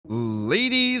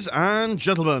Ladies and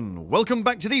gentlemen, welcome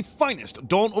back to the finest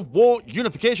Dawn of War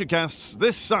Unification casts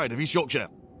this side of East Yorkshire.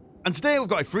 And today we've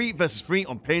got a 3 versus 3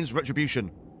 on Pain's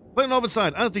Retribution. Playing on the northern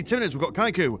side as the Tyranids, we've got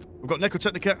Kaiku, we've got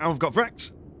Necrotechnica, and we've got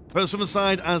Vrax. Playing on the southern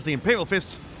side as the Imperial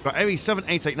Fists, we've got Eri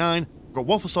 7889, we've got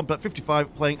Waffle Stomp at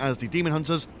 55 playing as the Demon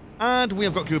Hunters, and we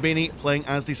have got Kubini playing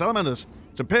as the Salamanders.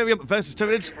 It's Imperium versus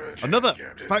Tyranids, another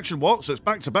faction war, so it's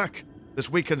back to back this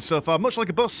weekend so far, much like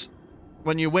a bus,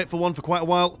 when you wait for one for quite a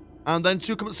while, and then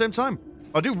two come at the same time.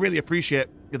 I do really appreciate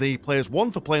the players,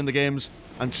 one, for playing the games,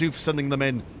 and two, for sending them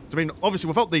in. I mean, obviously,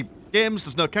 without the games,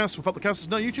 there's no cast. Without the cast, there's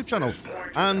no YouTube channel.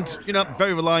 And, you know,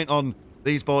 very reliant on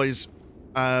these boys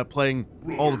playing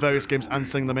all the various games and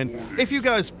sending them in. If you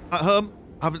guys at home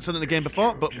haven't sent in a game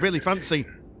before, but really fancy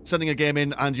sending a game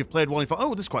in, and you've played one and you thought,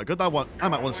 oh, this is quite good, I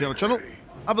might want to see it on the channel,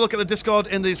 have a look at the Discord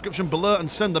in the description below and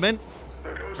send them in.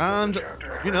 And,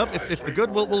 you know, if they're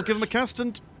good, we'll give them a cast.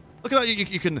 And look at that,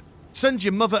 you can send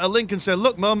your mother a link and say,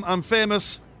 look, Mum, I'm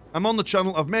famous, I'm on the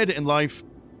channel, I've made it in life,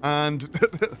 and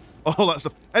all that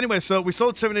stuff. Anyway, so we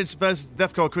saw Tyranids versus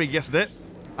Deathcore Krieg yesterday,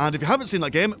 and if you haven't seen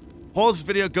that game, pause this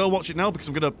video, go watch it now, because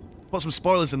I'm going to put some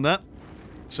spoilers in there.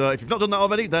 So if you've not done that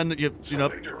already, then you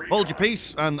know, hold your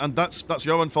peace, and that's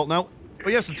your own fault now.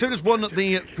 But yes, the Tyranids won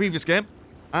the previous game,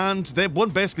 and they won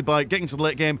basically by getting to the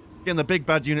late game, getting the big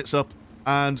bad units up,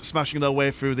 and smashing their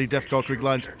way through the Deathcore Krieg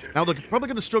lines. Now, they're probably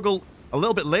going to struggle a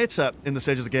little bit later in the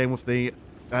stage of the game with the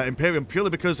Imperium,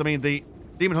 purely because, I mean, the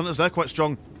Demon Hunters, they're quite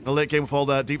strong in the late game with all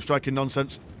their deep striking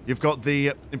nonsense. You've got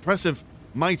the impressive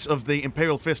might of the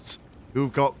Imperial Fists,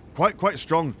 who've got quite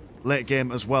strong late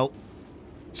game as well.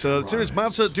 So the Tyranids might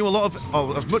have to do a lot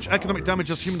of, as much economic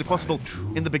damage as humanly possible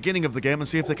in the beginning of the game and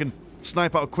see if they can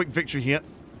snipe out a quick victory here.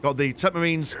 Got the Tech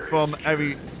Marines from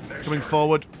Eri coming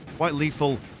forward, quite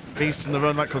lethal beasts in their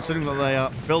own right, considering that they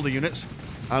are builder units.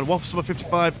 And Waffle Summer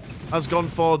 55 has gone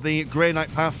for the Grey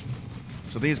Knight path.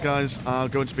 So these guys are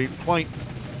going to be quite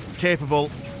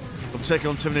capable of taking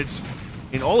on Tyranids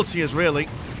in all the tiers, really.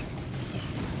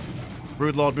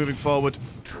 Broodlord moving forward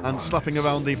and slapping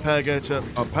around the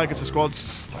Purgator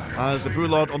squads, as the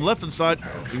Broodlord on the left-hand side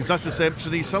doing exactly the same to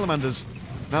the Salamanders.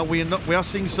 Now we are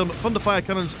seeing some Thunderfire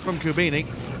cannons from Kubini.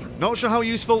 Not sure how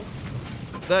useful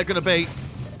they're going to be,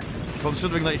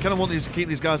 considering that you kind of want to keep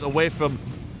these guys away from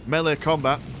melee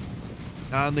combat.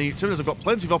 And the Tyranids have got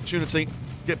plenty of opportunity to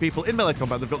get people in melee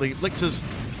combat. They've got the Lictors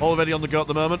already on the go at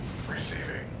the moment.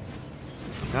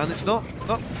 And it's not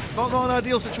an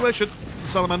ideal situation for the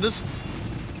Salamanders.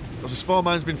 Because the Spore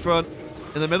Mine's been thrown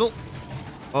in the middle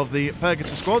of the Purgator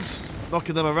squads,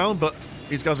 knocking them around, but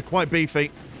these guys are quite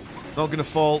beefy. Not going to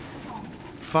fall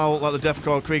foul like the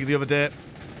Deathcore Krieg the other day.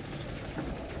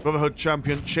 Brotherhood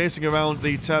champion chasing around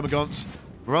the Termagants.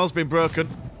 Morale's been broken,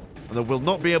 and they will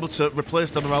not be able to replace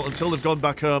their morale until they've gone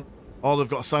back home, or they've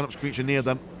got a sign-up creature near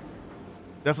them.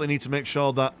 Definitely need to make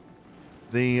sure that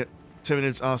the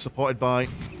Tyranids are supported by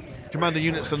commander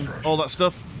units and all that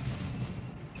stuff.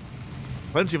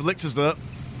 Plenty of Lictors there,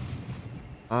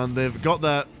 and they've got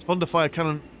their Thunderfire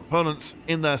cannon opponents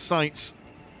in their sights,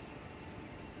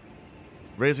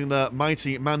 raising their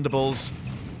mighty mandibles,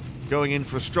 going in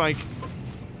for a strike.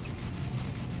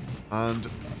 And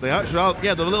they actually are,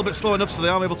 yeah, they're a little bit slow enough so they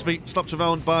are able to be slapped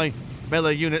around by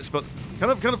melee units, but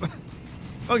kind of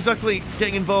not exactly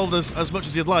getting involved as much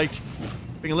as you'd like,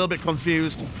 being a little bit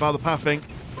confused by the pathing.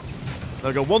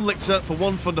 They'll go one Lictor for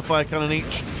one Thunderfire cannon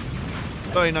each.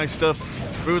 Very nice stuff.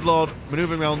 Broodlord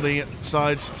manoeuvring around the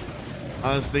sides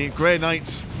as the Grey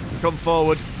Knights come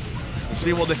forward and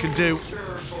see what they can do.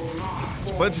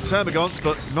 There's plenty of Termagants,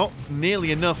 but not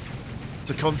nearly enough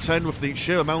to contend with the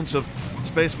sheer amount of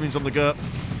Space Marines on the go.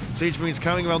 Siege Marines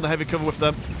carrying around the heavy cover with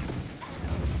them.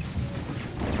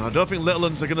 And I don't think Little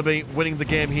Uns are going to be winning the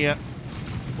game here.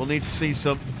 We'll need to see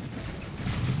some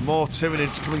more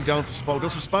Tyranids coming down for support. We've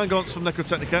got some Spine Gaunts from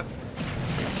Necrotechnica.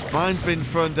 Mine's been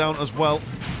thrown down as well.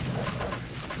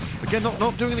 Again,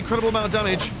 not doing an incredible amount of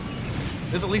damage.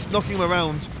 Is at least knocking them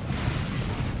around.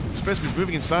 Space Marines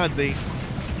moving inside the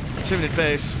Tyranid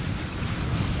base,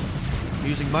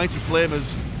 using Mighty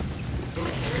Flamers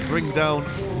to bring down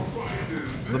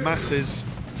the masses.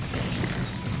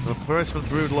 The Replacement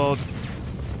Broodlord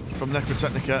from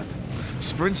Necrotechnica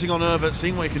sprinting on over,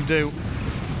 seeing what he can do.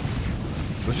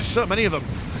 There's just so many of them.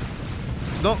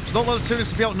 It's not like the Tyranids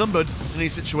to be outnumbered in any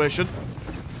situation.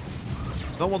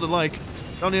 It's not what they like.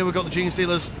 Down here we've got the Gene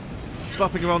Stealers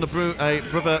slapping around a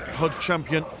Brotherhood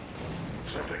champion.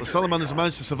 The Salamanders have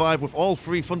managed to survive with all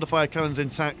 3 Thunderfire cannons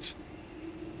intact,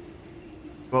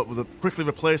 but with quickly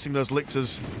replacing those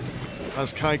Lictors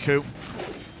as Kaiku.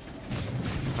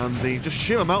 And the just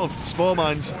sheer amount of Spore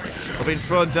Mines have been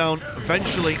thrown down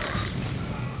eventually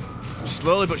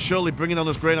slowly but surely bringing on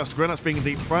those Grey Knights. Grey Knights being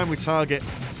the primary target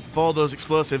for those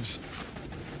explosives.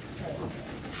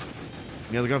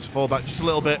 Yeah, they're going to have to fall back just a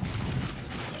little bit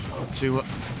to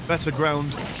better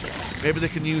ground. Maybe they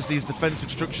can use these defensive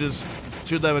structures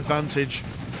to their advantage.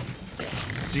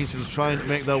 Gene Stealers try and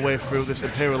make their way through this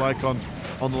Imperial icon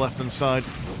on the left-hand side.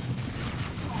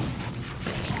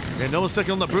 Okay, no one's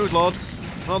taking on that Broodlord.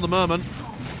 Not at the moment.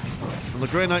 And the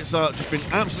Grey Knights are just being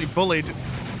absolutely bullied.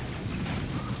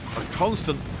 A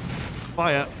constant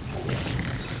fire.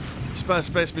 Spare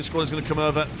Spaceman squad is going to come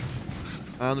over.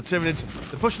 And the Tyranids,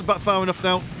 they're pushing them back far enough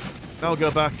now. Now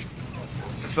go back.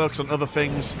 Focus on other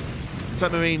things.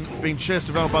 Tech Marine being chased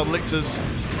around by the Lictors.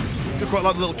 I quite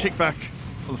like the little kickback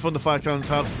that the Thunder Fire Cannons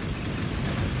have.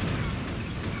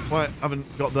 Quite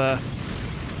haven't got their...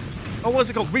 Oh, what is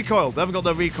it called? Recoil. They haven't got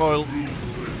their recoil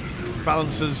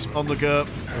balancers on the go.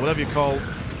 Or whatever you call,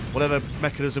 whatever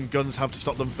mechanism guns have to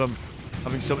stop them from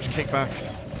having so much kickback.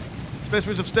 Space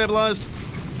Marines have stabilised.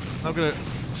 I'm going to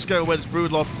scare away this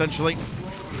Broodlord potentially.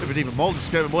 Maybe even more than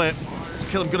scare him away. To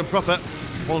kill him good and proper.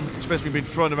 One Space Marine being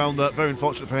thrown around there. Very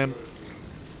unfortunate for him.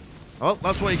 Well,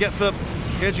 that's what you get for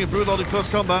engaging a Broodlord in close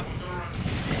combat.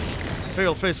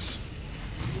 Imperial Fists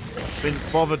been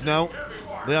bothered now.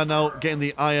 They are now getting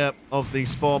the ire of the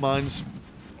Spore Mines.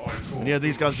 And yeah,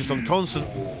 these guys are just on constant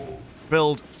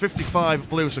build. 55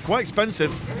 blue, so quite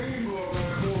expensive.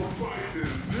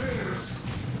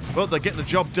 But they're getting the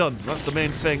job done. That's the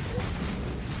main thing.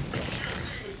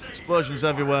 Explosions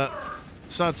everywhere.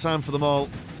 Sad time for them all.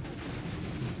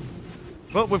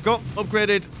 But we've got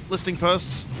upgraded listing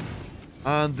posts.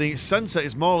 And the centre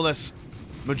is more or less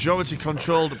majority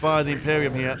controlled by the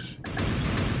Imperium here.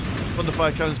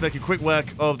 Thunderfire Cannons making quick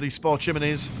work of the Spore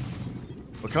Chimneys.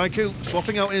 Kaiku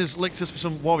swapping out his Lictors for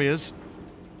some Warriors.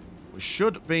 Which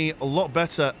should be a lot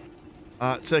better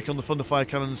at taking on the Thunderfire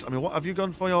Cannons. I mean, what have you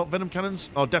gone for your Venom Cannons?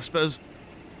 Or Death Spitters?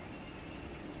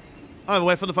 Either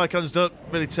way, Thunderfire Cannons don't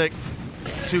really take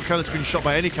two cannons being shot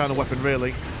by any kind of weapon,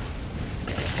 really.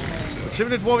 The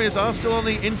Tyranid Warriors are still on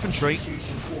the infantry.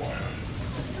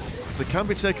 They can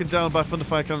be taken down by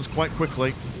Thunderfire Cannons quite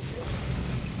quickly.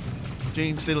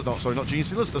 Gene Stealer, no, sorry, not Gene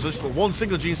Stealers. There's just one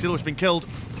single Gene Stealer which has been killed.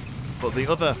 But the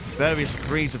other various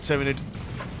breeds of Tyranid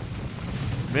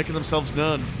making themselves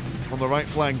known on the right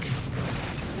flank.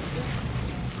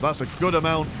 That's a good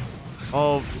amount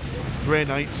of Grey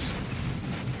Knights.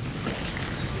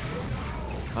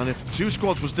 And if 2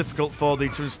 squads was difficult for the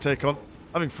Tyranids to take on,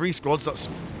 having 3 squads, that's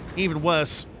even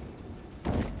worse.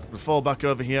 We'll fall back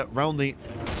over here, round the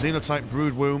Xenotype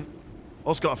Brood Womb.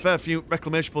 Also got a fair few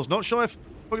Reclamation Pools. Not sure if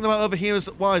putting them out over here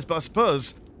is wise, but I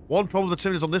suppose one problem with the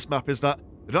Tyranids on this map is that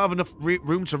they don't have enough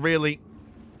room to really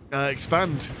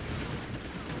expand.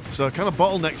 So kind of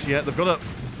bottlenecks here. They've got to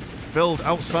build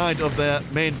outside of their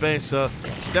main base, so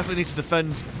definitely need to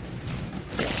defend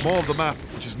more of the map,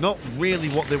 which is not really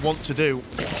what they want to do.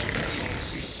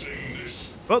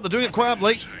 But they're doing it quite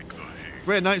aptly.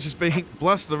 Grey Knights is being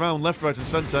blasted around left, right and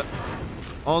centre.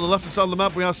 On the left-hand side of the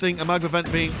map, we are seeing a magma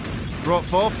vent being brought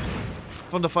forth.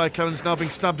 Thunderfire Cannons now being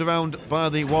stabbed around by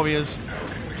the Warriors.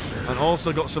 And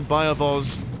also got some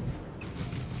Biovors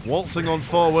waltzing on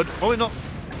forward. Probably not...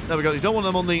 There we go. You don't want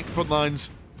them on the front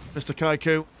lines, Mr.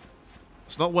 Kaiku.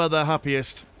 It's not where they're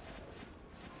happiest.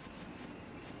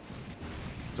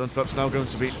 Dunthorpe's now going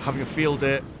to be having a field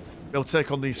day. Be able to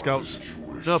take on these scouts.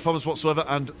 No problems whatsoever.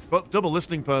 And double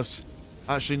listening posts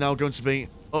actually now going to be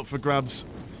up for grabs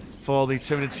for the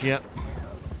Tyranids here.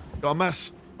 Got a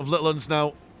mass of little uns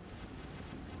now.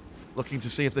 Looking to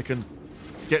see if they can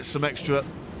get some extra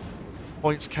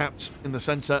points capped in the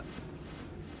centre.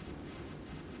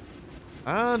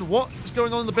 And what is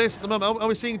going on in the base at the moment? Are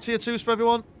we seeing tier 2s for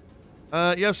everyone?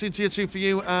 Yeah, I've seen tier 2 for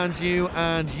you, and you,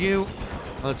 and you.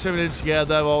 And the Tyranids, yeah,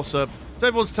 they're also. So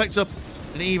everyone's teched up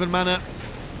in an even manner.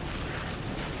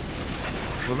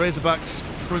 The Razorbacks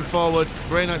coming forward.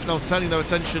 Grey Knights now turning their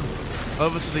attention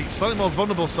over to the slightly more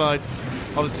vulnerable side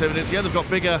of the Tyranids. Yeah, they've got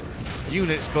bigger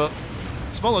units, but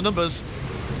smaller numbers.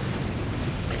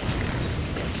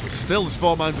 Still, the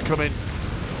Spore Mines are coming.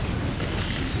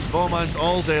 Spore Mines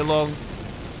all day long.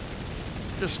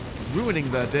 Just ruining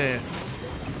their day.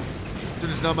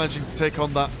 Tyranids now managing to take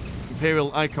on that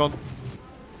Imperial icon.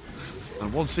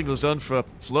 And one single zone for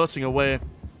floating away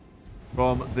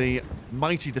from the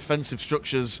mighty defensive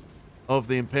structures of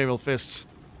the Imperial Fists.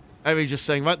 Eri just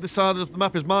saying, right, this side of the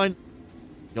map is mine.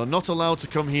 You're not allowed to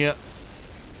come here.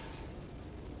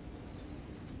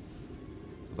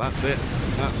 That's it.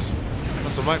 That's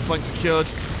the right flank secured.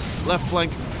 Left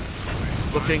flank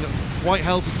looking quite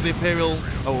healthy for the Imperial,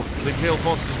 for the Imperial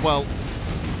forces as well.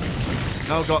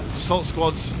 Now got assault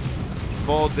squads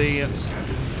for the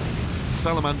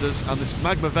Salamanders and this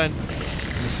magma vent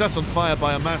is set on fire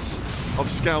by a mass of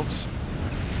scouts,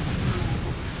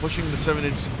 pushing the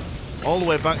Tyranids all the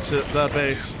way back to their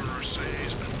base.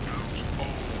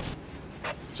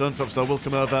 Turnfops though will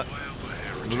come over,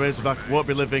 and the Razorback won't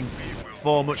be living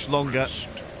for much longer.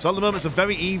 So at the moment it's a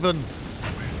very even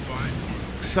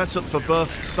setup for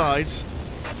both sides.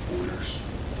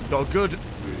 Got a good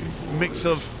mix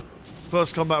of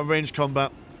close combat and range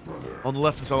combat on the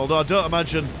left hand side, although I don't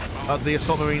imagine that the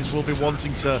Assault Marines will be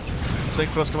wanting to stay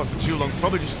close combat for too long,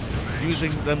 probably just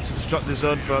using them to distract the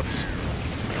Turnfops,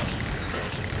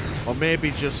 or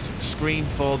maybe just screen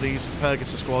for these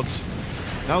Pegasus squads.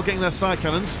 Now getting their side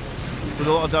cannons with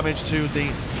a lot of damage to the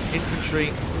infantry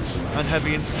and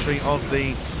heavy infantry of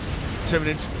the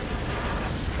Tyranids.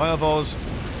 Biovars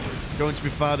going to be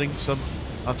providing some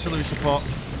artillery support.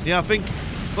 Yeah, I think,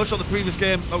 much like the previous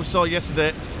game that we saw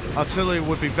yesterday, artillery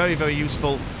would be very, very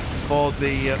useful for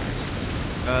the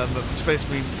Space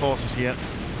Marine forces here.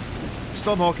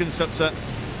 Stormhawk Interceptor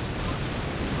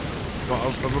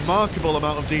got a remarkable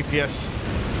amount of DPS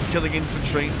killing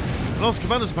infantry, and also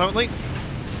commanders apparently.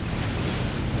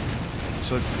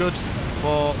 So good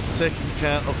for taking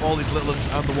care of all these little ones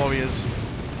and the warriors.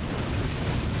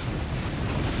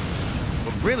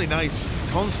 But really nice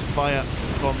constant fire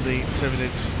from the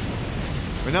Tyranids.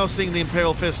 We're now seeing the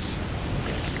Imperial Fists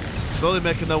slowly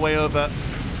making their way over.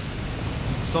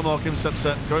 Stormhawk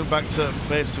Interceptor going back to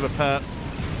base to repair.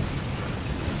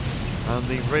 And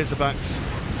the Razorbacks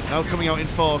now coming out in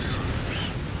force.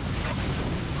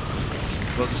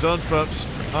 But Turnfops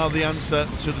are the answer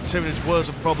to the Tyranids' woes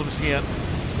and problems here.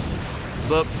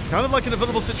 But kind of like in a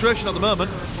vulnerable situation at the moment,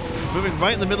 moving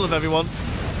right in the middle of everyone.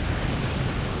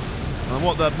 And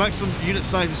what, their maximum unit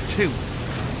size is 2.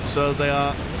 So they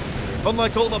are,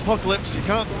 unlike Ultimate Apocalypse, you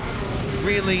can't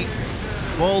really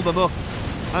wall them up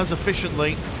as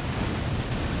efficiently.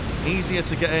 Easier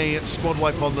to get a squad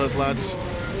wipe on those lads.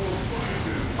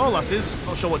 Or lasses,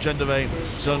 not sure what gender a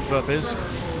Turnfop is.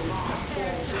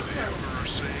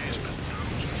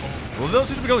 Well, they don't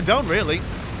seem to be going down, really.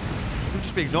 Could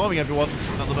just be ignoring everyone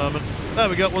at the moment. There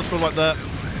we go, one squad right there.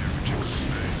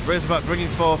 Razorback bringing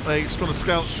forth a squad of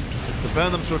scouts to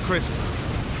burn them to a crisp,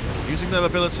 using their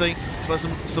ability to let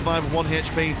them survive 1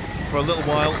 HP for a little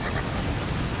while.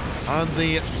 And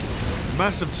the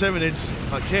massive Tyranids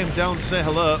that came down to say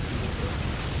hello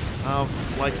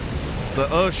have, like the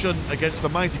ocean against a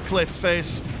mighty cliff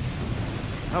face,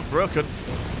 have broken.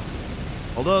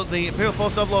 Although the Imperial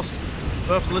force have lost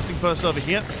both the listing posts over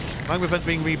here, magma vent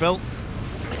being rebuilt.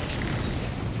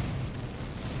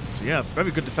 So yeah,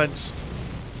 very good defence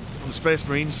from the Space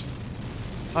Marines.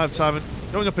 I have Tyrant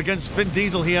going up against Vin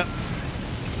Diesel here,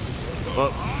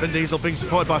 but Vin Diesel being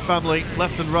supported by family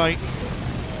left and right.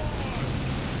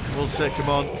 We'll take him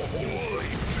on,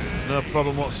 no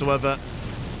problem whatsoever.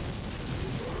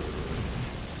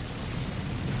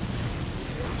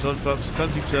 Turnfops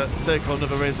attempting to take on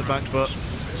another Razorback, but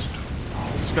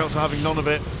the Scouts are having none of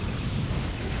it.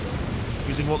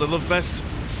 Using what they love best.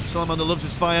 Salamander loves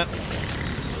his fire.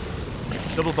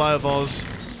 Double Biovars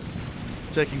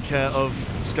taking care of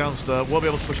the Scouts there. Won't be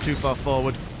able to push too far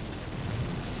forward.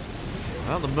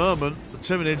 At the moment, the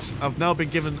Tyranids have now been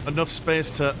given enough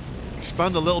space to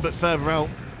expand a little bit further out.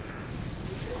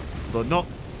 But not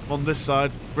on this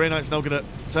side. Grey Knight's now going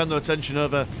to turn their attention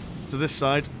over to this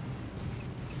side.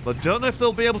 But I don't know if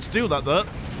they'll be able to do that though,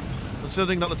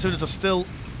 considering that the Tyranids are still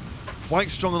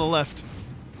quite strong on the left.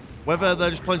 Whether they're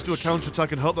just planning to do a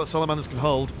counter-attack and hope that Salamanders can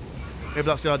hold, maybe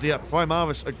that's the idea.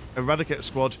 Primaris Eradicator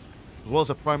Squad, as well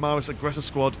as a Primaris Aggressor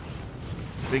Squad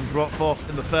being brought forth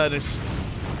in the furnace.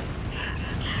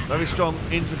 Very strong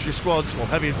infantry squads, well,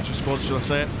 heavy infantry squads, should I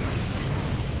say it.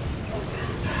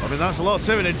 I mean, that's a lot of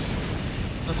Tyranids.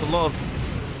 That's a lot of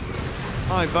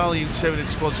high-value Tyranid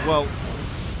squads as well.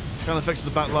 Kind of affecting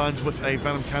the back lines with a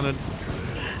Venom Cannon.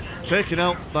 Taking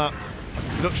out that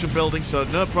production building, so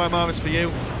no Primaris for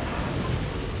you.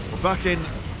 We're back in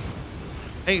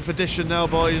 8th edition now,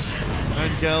 boys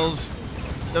and girls.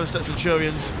 Devastated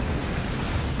Centurions.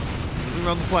 Moving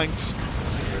around the flanks.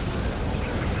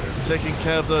 Taking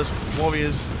care of those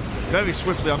warriors very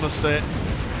swiftly, I must say.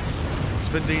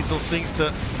 Vin Diesel seeks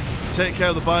to take care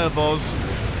of the Biovars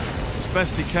as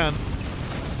best he can.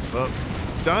 But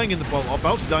dying in the, well,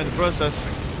 about to die in the process.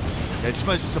 Yeah, just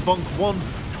manages to bonk one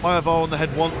Biovar on the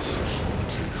head once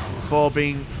before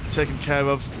being taken care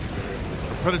of.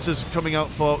 The Predators coming out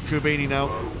for Kubini now.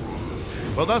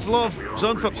 Well, that's a lot of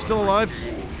Turnfops still alive.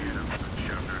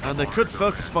 And they could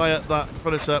focus fire that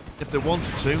Predator if they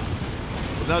wanted to.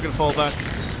 But now going to fall back.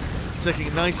 Taking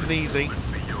it nice and easy.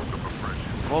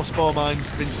 More spore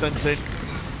mines been sent in.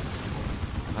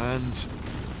 And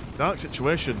dark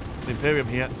situation in Imperium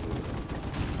here,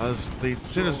 as the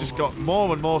Tyranids just got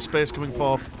more and more space coming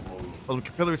forth. A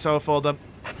capillary tower for them,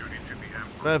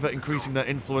 further increasing their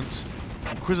influence.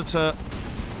 Inquisitor,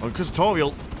 or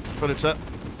Inquisitorial Predator,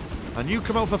 and you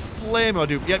come out for Flamer,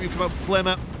 dude. Yep, you come out for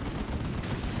Flamer.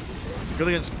 Good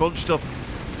against bunched up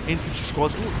infantry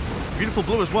squads. Ooh, beautiful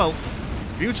blue as well.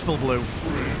 Beautiful blue.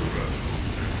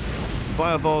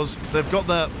 Biovores, they've got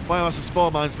their bioacid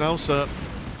spore mines now, so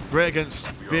great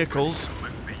against vehicles.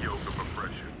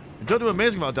 They don't do an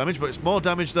amazing amount of damage, but it's more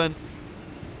damage than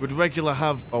would regularly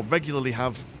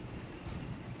have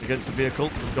against the vehicle.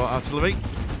 We've got artillery.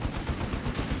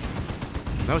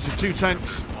 Now it's just 2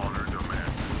 tanks.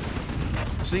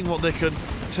 Seeing what they can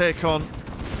take on.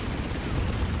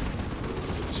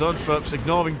 Zone Furps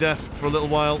ignoring death for a little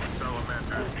while.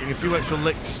 Getting a few extra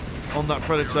licks on that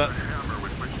Predator.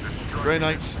 Grey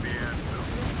Knights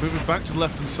moving back to the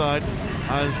left-hand side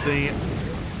as the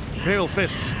Imperial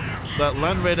Fists, that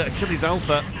Land Raider Achilles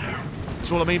Alpha.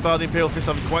 That's what I mean by the Imperial Fist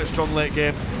having quite a strong late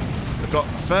game. They've got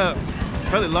a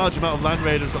fairly large amount of Land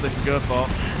Raiders that they can go for.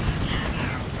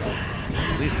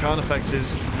 These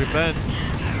Carnifexes repair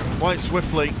quite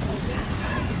swiftly.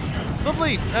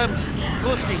 Lovely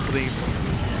colour scheme for the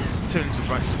Tyranids of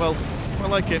Brax. Well, I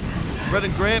like it. Red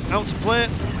and grey out to play.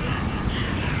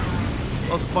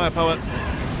 Lots of firepower.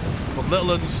 But little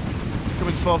ones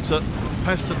coming forth to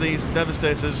pester these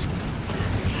Devastators.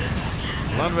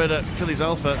 Land Raider Achilles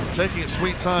Alpha taking its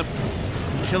sweet time,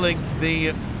 killing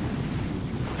the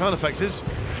Carnifexes.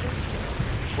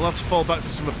 We'll have to fall back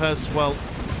for some repairs as well.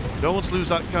 Don't want to lose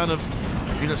that kind of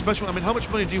unit, especially. I mean, how much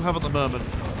money do you have at the moment?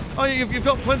 Oh, you've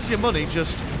got plenty of money,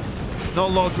 just not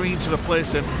a lot of green to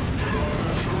replace him.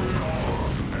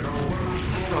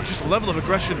 Oh, just a level of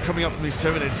aggression coming up from these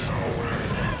Tyranids.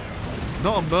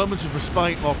 Not a moment of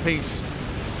respite or peace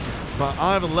for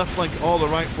either the left flank or the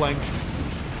right flank.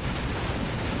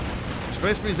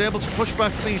 Space Marine is able to push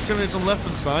back the Tyranids on the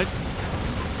left-hand side,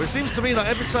 but it seems to me that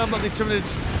every time that the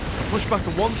Tyranids push back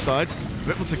on one side,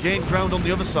 they're able to gain ground on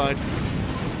the other side.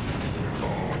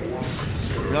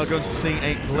 We're now going to see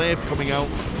a glaive coming out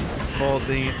for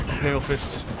the Imperial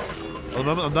Fists at the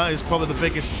moment, and that is probably the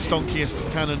biggest,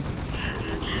 stonkiest cannon,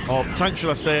 or tank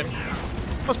should I say.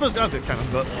 I suppose it has a cannon,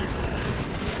 but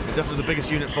definitely the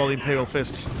biggest unit for the Imperial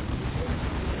Fists.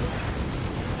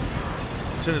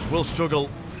 The Tyranids will struggle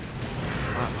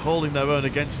at holding their own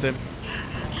against him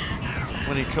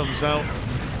when he comes out.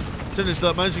 Tyranids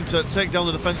though managing to take down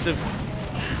the defensive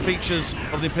features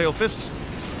of the Imperial Fists.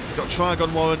 We've got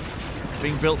Trigon Warren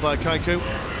being built by Kaiku.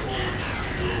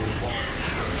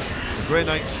 The Grey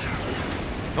Knights,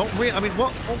 not really. I mean,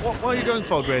 what are you going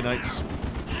for, Grey Knights?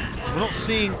 We're not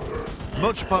seeing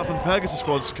much apart from Purgator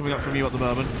squads coming up from you at the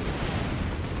moment.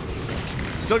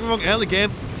 Don't get me wrong, early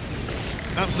game,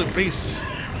 absolute beasts.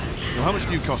 Now, how much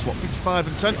do you cost? What, 55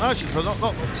 and 10? Actually, so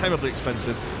not terribly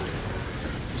expensive.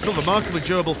 Still remarkably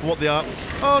durable for what they are.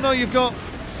 Oh no, you've got.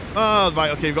 Ah,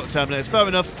 right, okay, you've got Terminators. Fair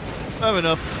enough. Fair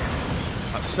enough.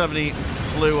 That's 70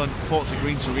 blue and 40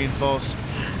 green to reinforce.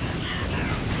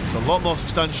 It's a lot more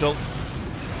substantial.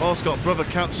 Also got Brother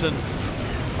Captain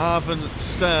Harvan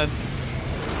Stern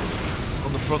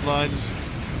on the front lines.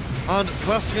 And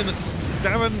Classian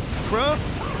Darren Crow.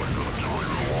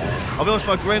 I'll be honest,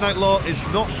 my Grey Knight lore is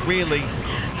not really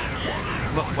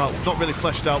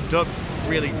fleshed out. Don't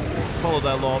really follow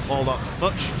their lore all that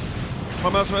much.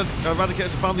 Primaris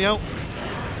Eradicators are finally out.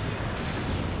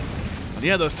 And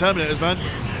yeah, those Terminators, man.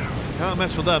 Can't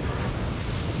mess with them.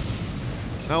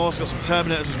 Now also got some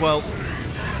Terminators as well.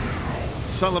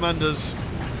 Salamanders,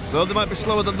 though they might be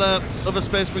slower than their other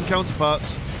Space Marine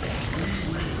counterparts,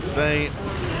 they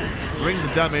bring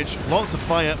the damage. Lots of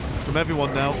fire from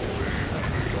everyone now.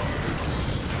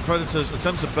 Predators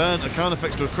attempt to burn a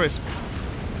Carnifex to a crisp.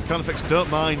 Carnifex don't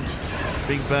mind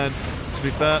being burned, to be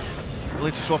fair. We'll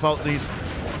need to swap out these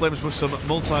flames with some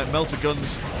multi-melter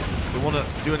guns if we want to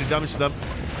do any damage to them.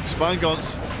 Spine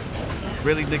Gaunts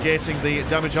really negating the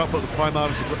damage output of the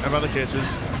Primaris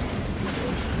Eradicators.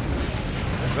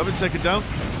 They've been taken down.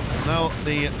 Now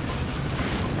the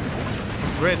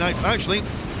Grey Knights, actually,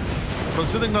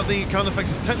 considering that the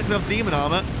Carnifexes technically have demon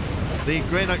armour, the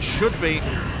Grey Knights should be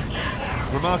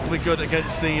remarkably good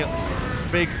against the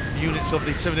big units of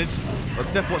the Tyranids. A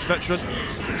Deathwatch veteran,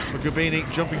 Magubini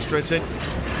jumping straight in.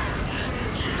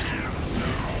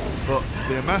 But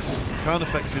the mass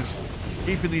Carnifexes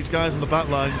keeping these guys on the back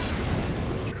lines.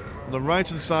 On the right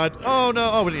hand side. Oh no,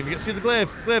 oh, we didn't even get to see the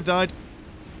glaive. Glaive died.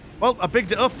 Well, I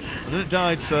bigged it up and then it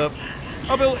died, so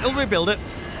he'll rebuild it.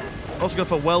 Also go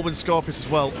for Whirlwind Scorpius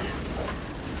as well.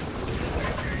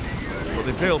 But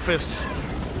the Imperial Fists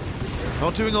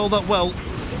Not doing all that well.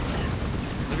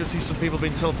 I can see some people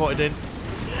being teleported in.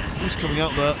 Who's coming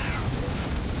out there?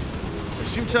 I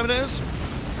assume Terminators?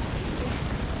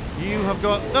 You have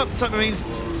got... No, Tech Marines.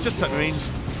 It's just Tech Marines.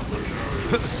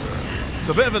 It's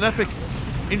a bit of an epic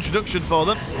introduction for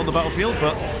them on the battlefield,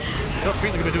 but I don't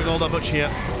think they're going to be doing all that much here.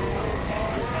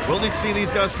 We'll need to see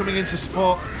these guys coming in to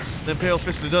support the Imperial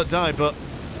Fist and they don't die, but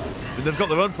I mean, they've got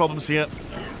their own problems here.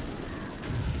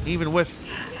 Even with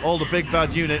all the big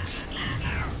bad units.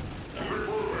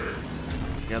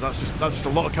 Yeah, that's just a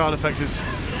lot of card effects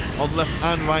on left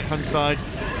and right hand side.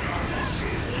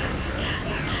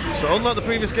 So unlike the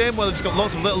previous game where they've just got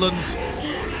lots of little ones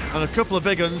and a couple of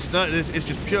big ones, no, it's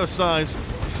just pure size.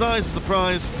 Size is the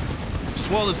prize,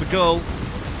 swallow is the goal.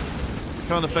 The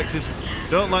card effects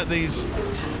don't like these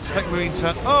Heck Marine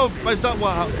Oh, is that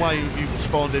why you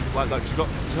spawned in like that? Because you've got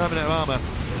Terminator armour.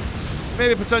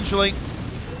 Maybe potentially.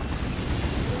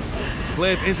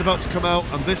 Glaive is about to come out,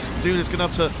 and this dude is going to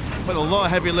have to put a lot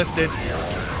of heavy lifting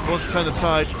to turn the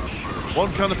tide.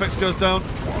 One card effect goes down.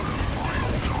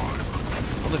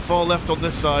 Only 4 left on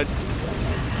this side.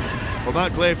 Well,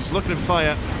 that Glaive is looking at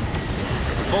fire.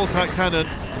 Full crack cannon.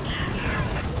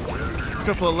 A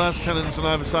couple of last cannons on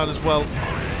either side as well.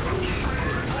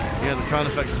 Yeah, the card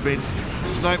effects have been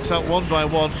sniped out one by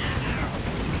one.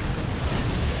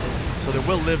 So they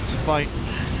will live to fight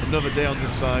another day on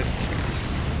this side.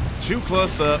 Too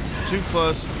close there, too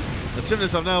close. The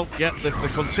Tyranids have now, yeah, they're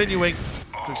continuing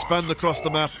to expand across the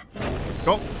map.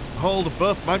 Got hold of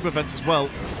both magma vents as well.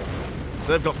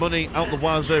 So they've got money out the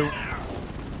wazoo.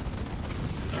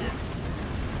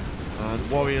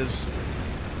 And warriors,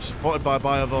 supported by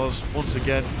Biovars, once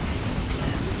again.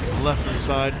 On the left hand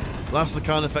side. Last of the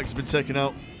card effects have been taken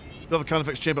out. We have a card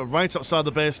effects chamber right outside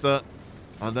the base there.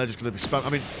 And they're just going to be spammed. I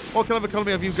mean, what kind of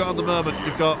economy have you got at the moment?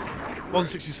 You've got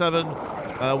 167,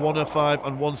 105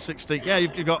 and 160. Yeah,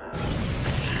 you've got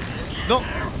not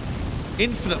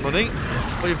infinite money,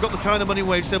 but you've got the kind of money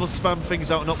where you're just able to spam things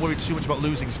out and not worry too much about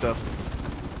losing stuff.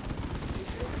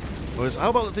 Whereas, how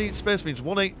about the Space Marines?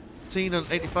 118 and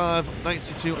 85,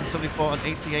 92 and 74 and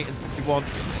 88 and 51.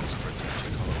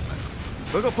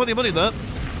 Still got plenty of money there.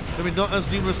 I mean, not as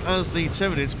numerous as the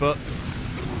Tyranids, but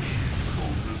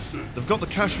they've got the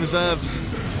cash reserves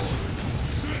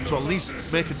to at least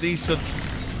make a decent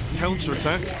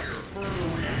counter-attack.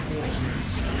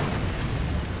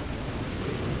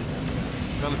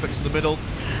 Kind of fix in the middle.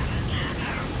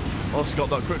 Also got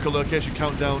that critical location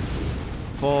countdown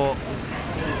for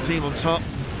the team on top.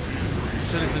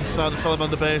 Turn it inside the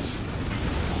Salamander base.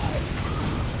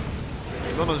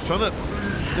 Salamander's trying to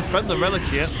defend the relic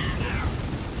here.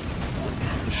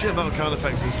 The sheer amount of card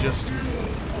effects is just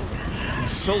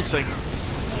insulting.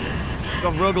 We've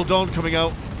got Rogel Dawn coming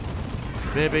out.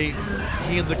 Maybe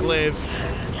he and the Glaive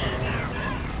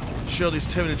show these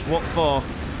Tyranids what for.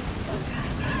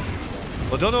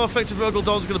 I don't know how effective Rogel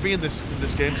Dawn's going to be in this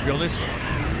game, to be honest.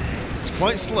 It's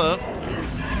quite slow.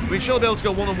 We should be able to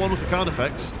go one-on-one with the card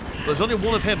effects, but there's only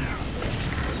one of him.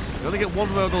 We only get one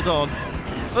Rogel Dawn.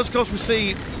 Of course, we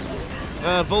see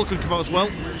Vulcan come out as well.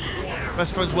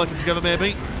 Best friends working together,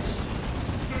 maybe.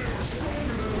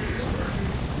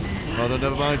 Oh no,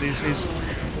 never mind. He's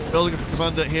building up a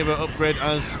commander hero upgrade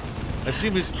as... I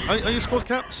assume he's... Are you squad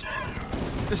capped,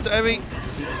 Mr. Eri?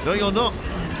 No, you're not.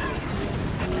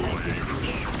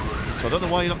 So I don't know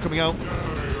why you're not coming out.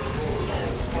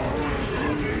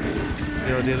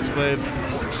 Oh dear, this Glaive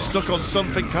stuck on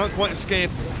something, can't quite escape.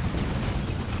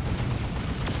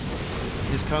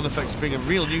 His card effects being a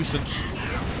real nuisance.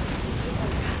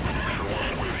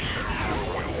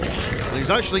 And he's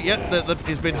actually,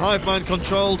 he's been hive mind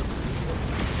controlled.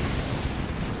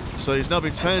 So he's now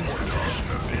been turned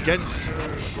against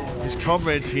his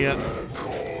comrades here.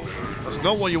 That's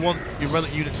not what you want your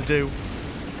relic unit to do.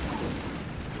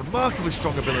 Remarkably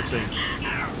strong ability.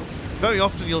 Very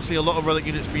often you'll see a lot of relic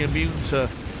units be immune to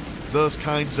those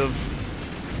kinds of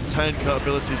turncoat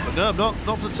abilities, but no,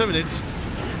 not for the Tyranids.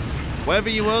 Wherever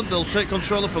you earn, they'll take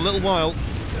control for a little while.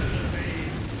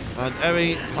 And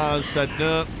Eri has said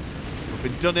no, we've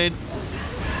been done in.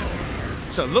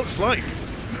 So it looks like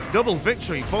double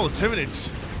victory for the Tyranids,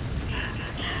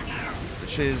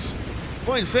 which is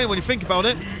quite insane when you think about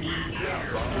it.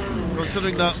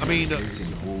 Considering that, I mean,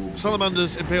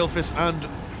 Salamanders, Imperial Fist, and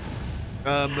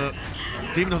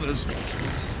Demon Hunters,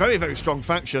 very, very strong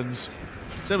factions.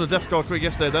 Same with the Deathcore Crew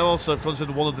yesterday, they're also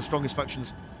considered one of the strongest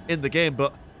factions in the game,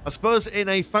 but I suppose in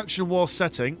a faction war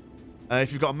setting,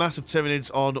 if you've got a massive Tyranids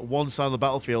on one side of the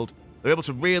battlefield, they're able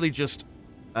to really just,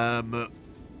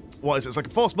 what is it? It's like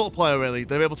a force multiplier, really.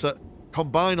 They're able to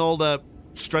combine all their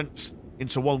strengths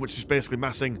into one, which is basically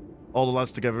massing all the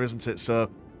lads together, isn't it? So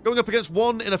Going up against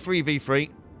 1 in a 3v3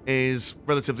 is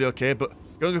relatively okay, but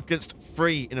going up against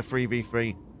 3 in a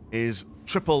 3v3 is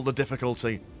triple the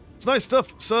difficulty. It's nice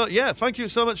stuff. So, yeah, thank you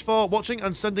so much for watching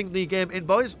and sending the game in,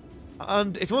 boys.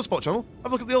 And if you want to support the channel,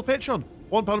 have a look at the old Patreon.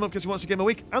 £1 a month gets you watch the game a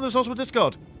week, and there's also a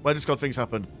Discord, where Discord things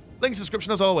happen. Link in the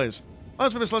description as always.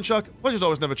 I've been Mr. Landshark, pleasure's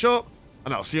always never short,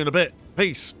 and I'll see you in a bit.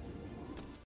 Peace.